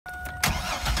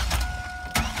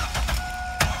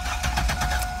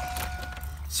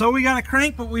So we got a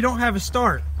crank, but we don't have a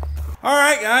start.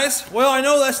 Alright guys, well I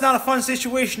know that's not a fun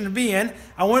situation to be in.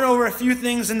 I went over a few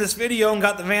things in this video and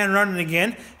got the van running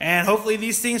again, and hopefully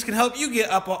these things can help you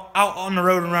get out on the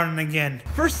road and running again.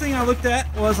 First thing I looked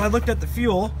at was the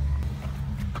fuel.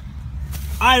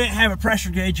 I didn't have a pressure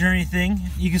gauge or anything.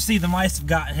 You can see the mice have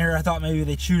gotten here. I thought maybe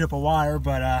they chewed up a wire,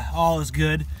 but all is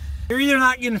good. You're either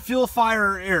not getting fuel,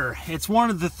 fire, or air. It's one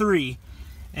of the three.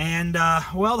 And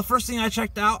well, the first thing I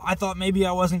checked out, I thought maybe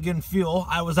I wasn't getting fuel.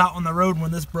 I was out on the road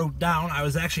when this broke down. I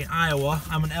was actually in Iowa.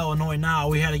 I'm in Illinois now.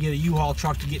 We had to get a U-Haul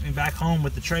truck to get me back home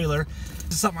with the trailer.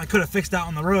 This is something I could have fixed out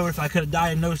on the road if I could have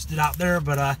diagnosed it out there,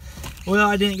 but well,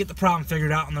 I didn't get the problem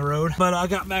figured out on the road. But I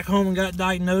got back home and got it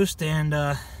diagnosed,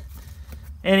 and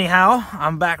anyhow,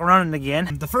 I'm back running again.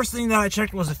 The first thing that I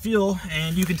checked was the fuel,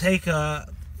 and you can take a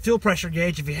fuel pressure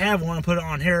gauge if you have one and put it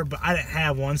on here, but I didn't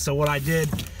have one. So what I did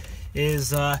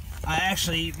is I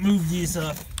actually moved these,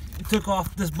 took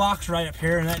off this box right up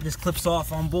here, and that just clips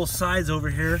off on both sides over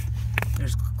here.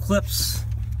 There's clips.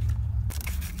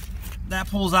 That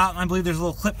pulls out, and I believe there's a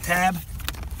little clip tab.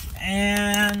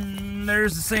 And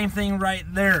there's the same thing right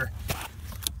there.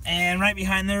 And right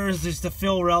behind there is just the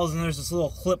fill rails, and there's this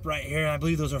little clip right here. I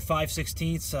believe those are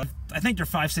 5/16. I think they're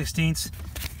 5/16.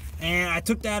 And I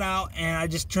took that out, and I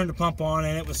just turned the pump on,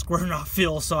 and it was squirting off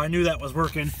fuel, so I knew that was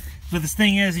working. But this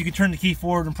thing is, you can turn the key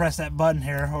forward and press that button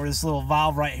here, or this little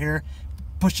valve right here,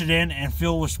 push it in, and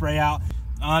fuel will spray out.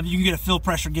 You can get a fuel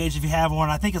pressure gauge if you have one.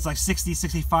 I think it's like 60,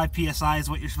 65 PSI is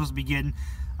what you're supposed to be getting.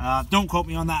 Don't quote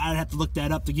me on that. I'd have to look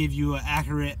that up to give you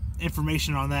accurate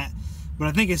information on that. But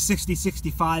I think it's 60,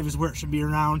 65 is where it should be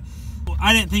around.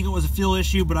 I didn't think it was a fuel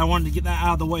issue, but I wanted to get that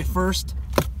out of the way first.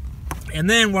 And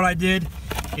then what I did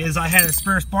is I had a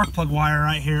spare spark plug wire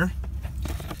right here.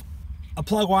 A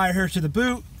plug wire here to the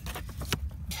boot.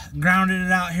 Grounded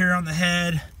it out here on the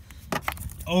head,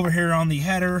 over here on the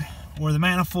header or the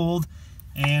manifold,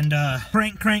 and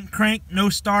crank, no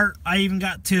start. I even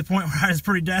got to the point where I was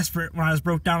pretty desperate when I was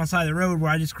broke down on the side of the road,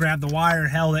 where I just grabbed the wire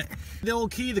and held it. The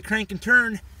old key, the crank and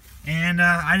turn, and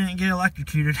I didn't get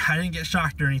electrocuted. I didn't get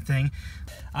shocked or anything.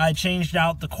 I changed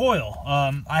out the coil.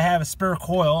 I have a spare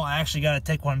coil. I actually got to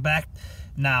take one back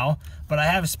now, but I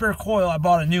have a spare coil. I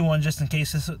bought a new one just in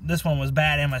case this one was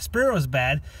bad and my spare was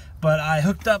bad. But I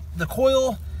hooked up the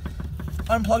coil,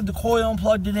 unplugged the coil, and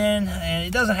plugged it in, and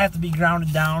it doesn't have to be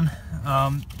grounded down.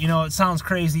 You know, it sounds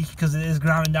crazy because it is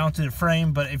grounded down to the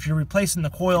frame, but if you're replacing the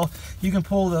coil, you can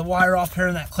pull the wire off here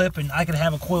in that clip, and I could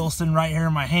have a coil sitting right here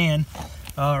in my hand,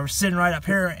 or sitting right up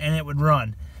here, and it would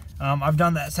run. I've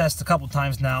done that test a couple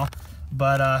times now,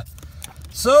 but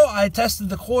so I tested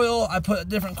the coil. I put a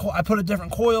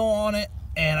different coil on it,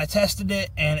 and I tested it,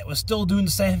 and it was still doing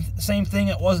the same thing.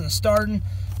 It wasn't starting.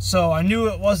 So I knew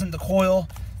it wasn't the coil.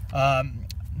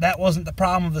 That wasn't the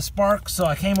problem of the spark. So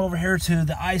I came over here to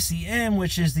the ICM,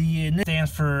 which is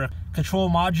stands for Control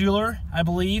Modular, I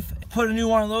believe. Put a new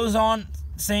one of those on,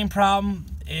 same problem.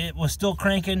 It was still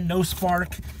cranking, no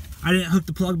spark. I didn't hook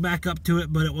the plug back up to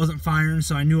it, but it wasn't firing,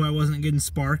 so I knew I wasn't getting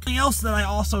spark. Something else that I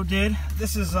also did,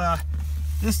 this is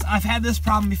I've had this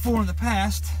problem before in the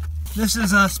past. This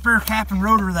is a spare cap and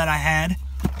rotor that I had.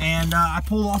 And I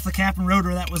pulled off the cap and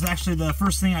rotor. That was actually the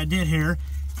first thing I did here,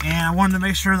 and I wanted to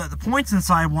make sure that the points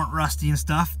inside weren't rusty and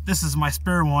stuff. This is my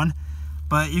spare one,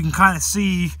 but you can kind of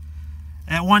see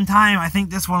at one time I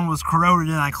think this one was corroded,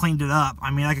 and I cleaned it up.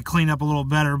 I mean, I could clean up a little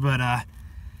better, but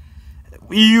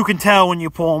you can tell when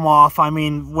you pull them off. I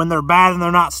mean, when they're bad and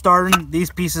they're not starting, these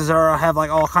pieces have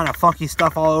like all kind of funky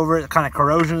stuff all over it, kind of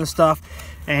corrosion and stuff.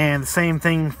 And the same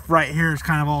thing right here is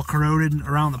kind of all corroded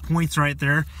around the points right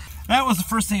there. That was the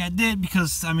first thing I did,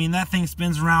 because I mean, that thing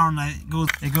spins around and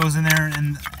it goes in there,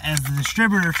 and as the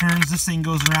distributor turns, this thing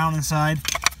goes around inside.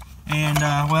 And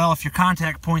well, if your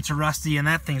contact points are rusty and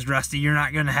that thing's rusty, you're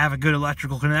not going to have a good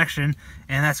electrical connection,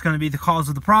 and that's going to be the cause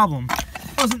of the problem.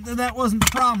 That wasn't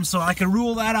the problem, so I could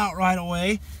rule that out right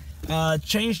away.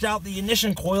 Changed out the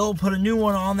ignition coil, put a new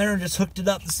one on there, and just hooked it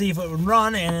up to see if it would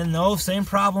run, and no, same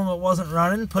problem, it wasn't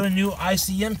running. Put a new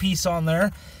ICM piece on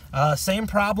there. Same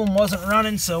problem, wasn't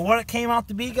running. So what it came out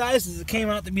to be, guys, is it came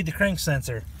out to be the crank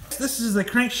sensor. This is the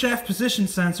crankshaft position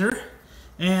sensor,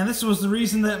 and this was the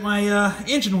reason that my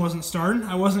engine wasn't starting.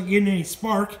 I wasn't getting any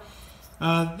spark.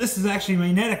 This is actually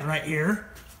magnetic right here.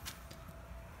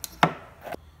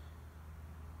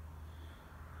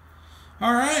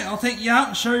 Alright, I'll take you out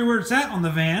and show you where it's at on the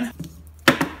van.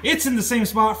 It's in the same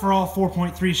spot for all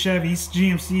 4.3 Chevys,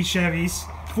 GMC Chevys,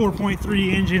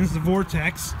 4.3 engines, the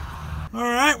Vortex.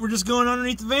 Alright, we're just going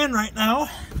underneath the van right now.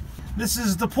 This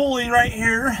is the pulley right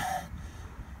here.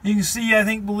 You can see,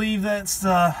 believe that's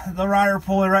the rider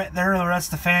pulley right there. That's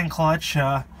the fan clutch.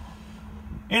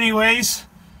 Anyways,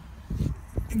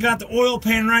 you got the oil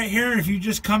pan right here. If you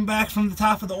just come back from the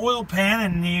top of the oil pan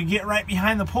and you get right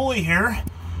behind the pulley here,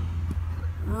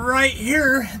 right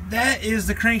here, that is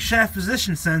the crankshaft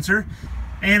position sensor,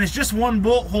 and it's just one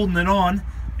bolt holding it on,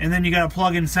 and then you got a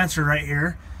plug-in sensor right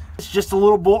here. It's just a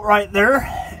little bolt right there,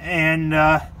 and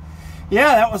yeah,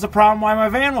 that was the problem why my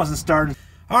van wasn't starting.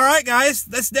 Alright guys,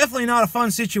 that's definitely not a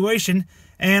fun situation,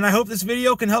 and I hope this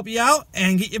video can help you out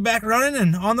and get you back running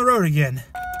and on the road again.